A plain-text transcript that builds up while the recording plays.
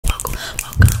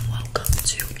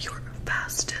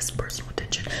fastest personal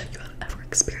attention you have ever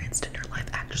experienced in your life?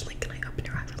 Actually, can I open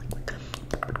your eye really quick?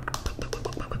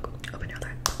 Open your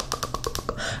eye.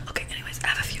 Okay, anyways, I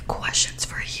have a few questions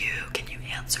for you. Can you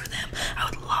answer them? I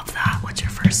would love that. What's your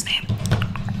first name?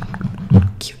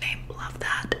 Cute name. Love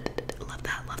that. Love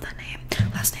that. Love that name.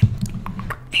 Last name.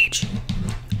 Age.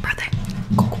 Birthday.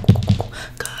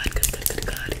 Good.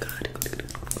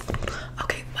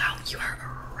 Okay, wow, you are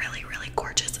really, really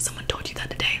gorgeous. Someone told you that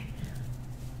today?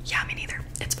 Yeah, me neither.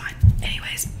 It's fine.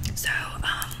 Anyways, so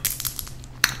I'm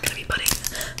gonna be putting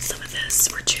some of this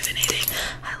rejuvenating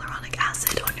hyaluronic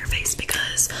acid on your face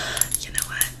because you know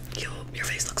what? Your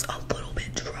face looks a little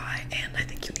bit dry, and I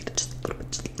think you need to just a little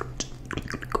bit.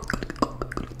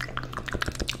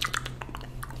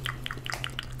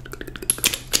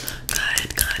 Good.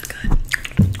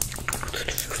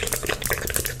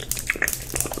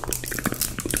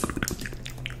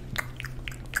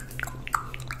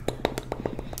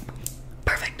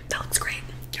 Perfect. That looks great.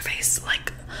 Your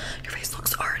face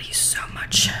looks already so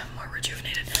much more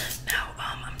rejuvenated. Now,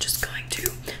 I'm just going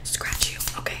to scratch you.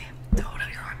 Okay. Hold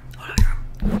out your arm.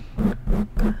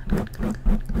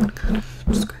 Good.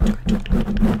 Scratch.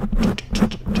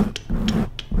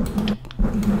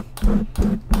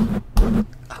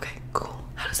 Okay, cool.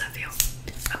 How does that feel?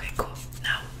 Okay, cool.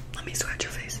 Now, let me scratch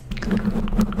your face.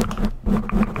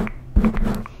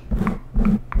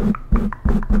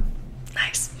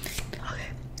 Nice. Okay,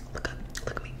 look up.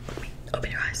 Look at me.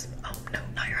 Open your eyes. Oh, no,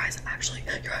 not your eyes. Actually,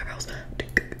 your eyebrows.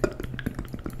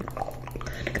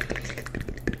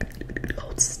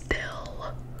 Hold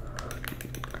still.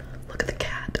 Look at the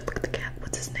cat.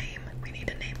 What's his name? We need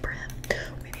a name for him.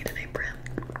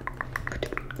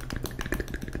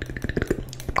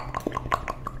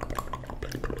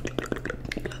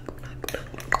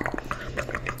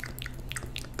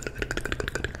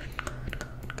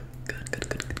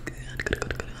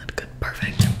 Good.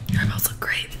 Perfect. Your eyebrows look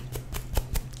great.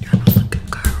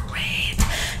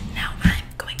 Now I'm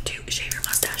going to shave your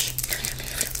mustache.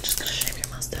 I'm just gonna shave your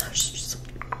mustache.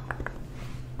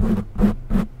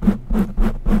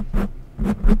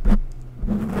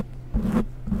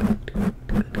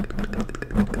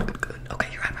 Good. Okay,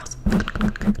 your eyebrows.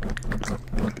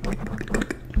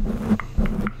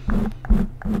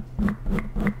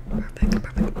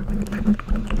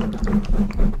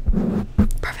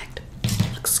 Perfect.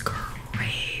 Looks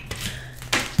great.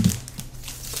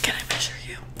 Can I measure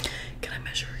you?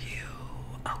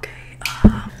 Okay,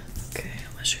 I'll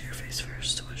measure your face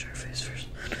first. Measure your face.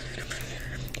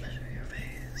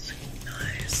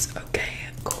 Nice. Okay,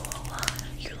 cool.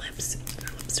 Your lips.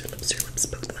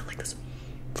 Poke them out like this.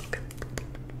 Okay.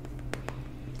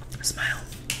 Smile.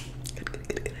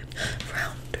 Good.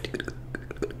 Frown.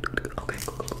 Okay,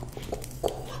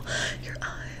 cool. Your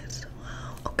eyes.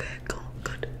 Wow. Okay, cool.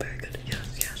 Good. Very good. Yes.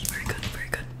 Very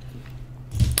good.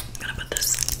 I'm gonna put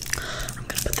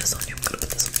this on you.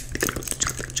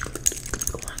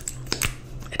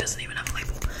 It doesn't even have a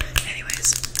label.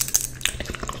 Anyways.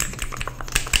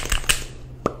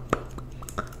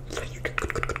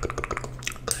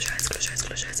 Close your eyes. Good.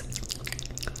 Close your eyes.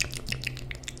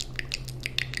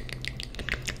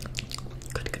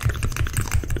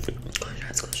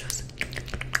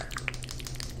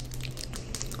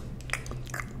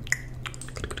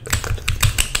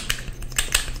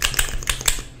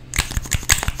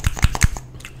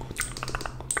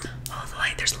 Follow the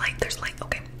light. There's light.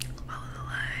 Okay. Follow the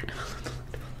light.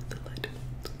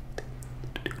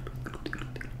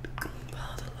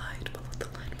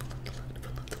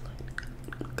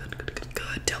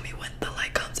 Good. Tell me when the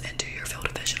light comes into your field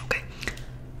of vision, okay?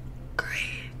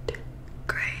 Great.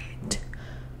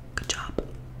 Good job.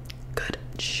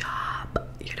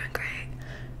 You're doing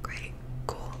great.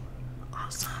 Cool.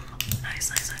 Awesome.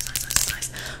 Nice.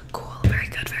 Cool. Very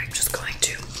good. I'm just gonna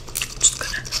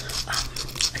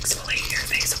exfoliate your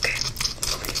face, okay?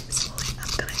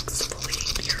 I'm gonna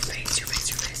exfoliate your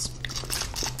face.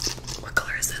 What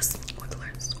color is this?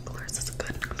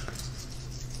 Good.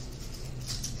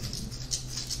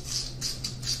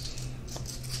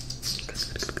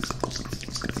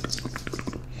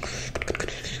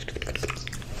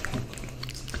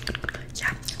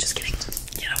 Yeah, just getting,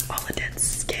 all the dead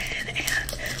skin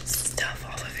and stuff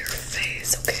off of your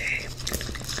face, okay?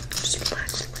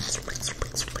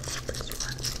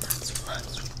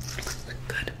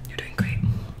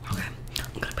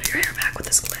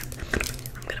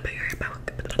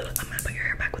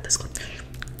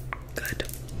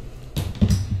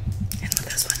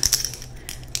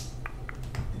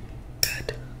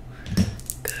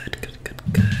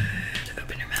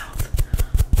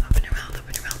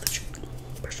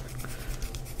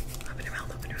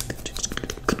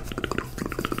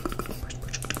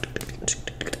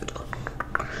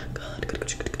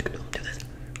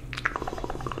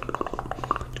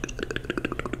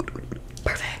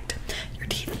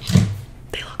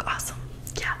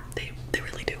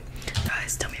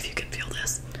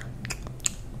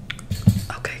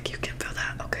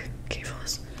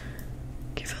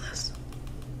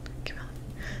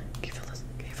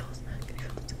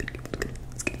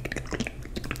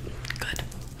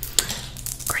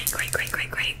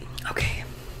 Great, great. Okay.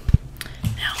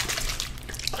 Now,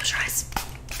 close your eyes.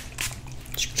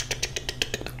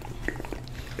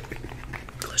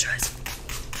 Close your eyes.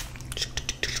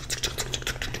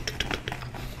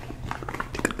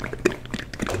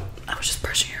 I was just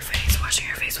brushing your face, washing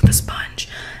your face with a sponge.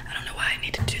 I don't know why I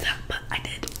needed to do that, but I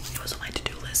did. It was on my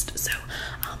to-do list. So,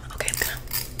 okay, I'm gonna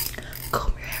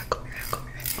comb your hair, comb your hair, comb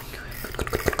your hair.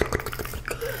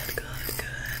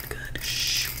 Good.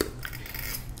 Shh.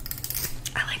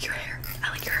 I like your hair. I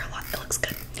like your hair a lot. It looks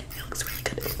good. It looks really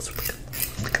good. It looks really good.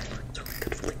 It's really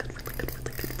good, really good, really good, really good, really good, really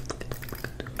good.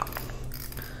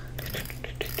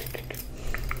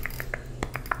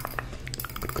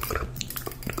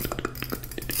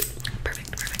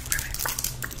 Perfect.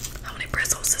 How many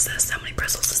bristles is this? How many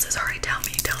bristles is this? Already tell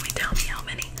me how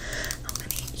many? How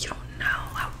many? You don't know.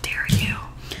 How dare you?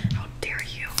 How dare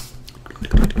you?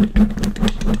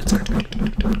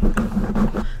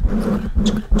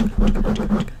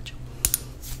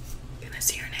 Can I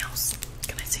see your nails?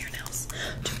 Can I see your nails?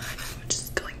 Do you mind if I'm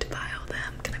just going to file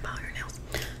them? Can I file your nails?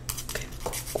 Okay,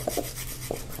 cool.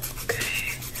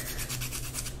 Okay.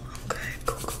 Okay,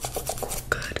 cool.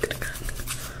 Good.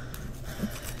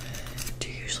 Do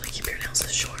you usually keep your nails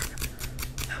this short?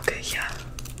 Okay, yeah.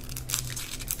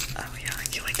 Oh yeah,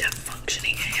 you like to have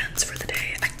functioning hands for the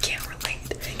day. I can't relate.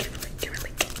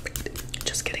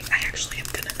 Just kidding. I actually am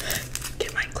gonna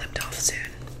get mine clipped off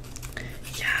soon.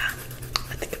 Yeah,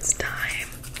 I think it's time.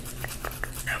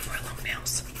 No more long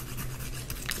nails.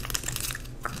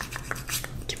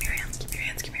 Give me your hands.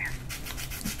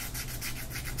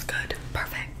 Good,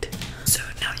 perfect. So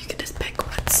now you can just pick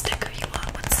what sticker you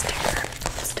want. What sticker.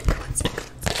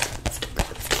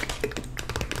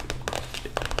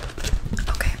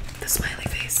 Okay, the smiley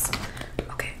face.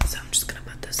 Okay, so I'm just gonna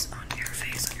put this on your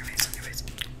face.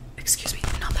 Excuse me,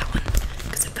 not that one,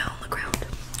 because it fell on the ground.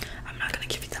 I'm not gonna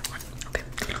give you that one. Okay.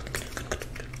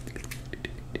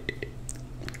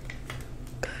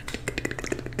 Good.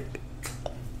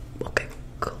 Okay,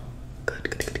 cool. Good.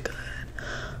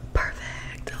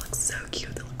 Perfect. That looks so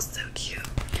cute. Do you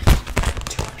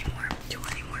want any more?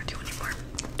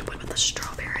 What about the straw?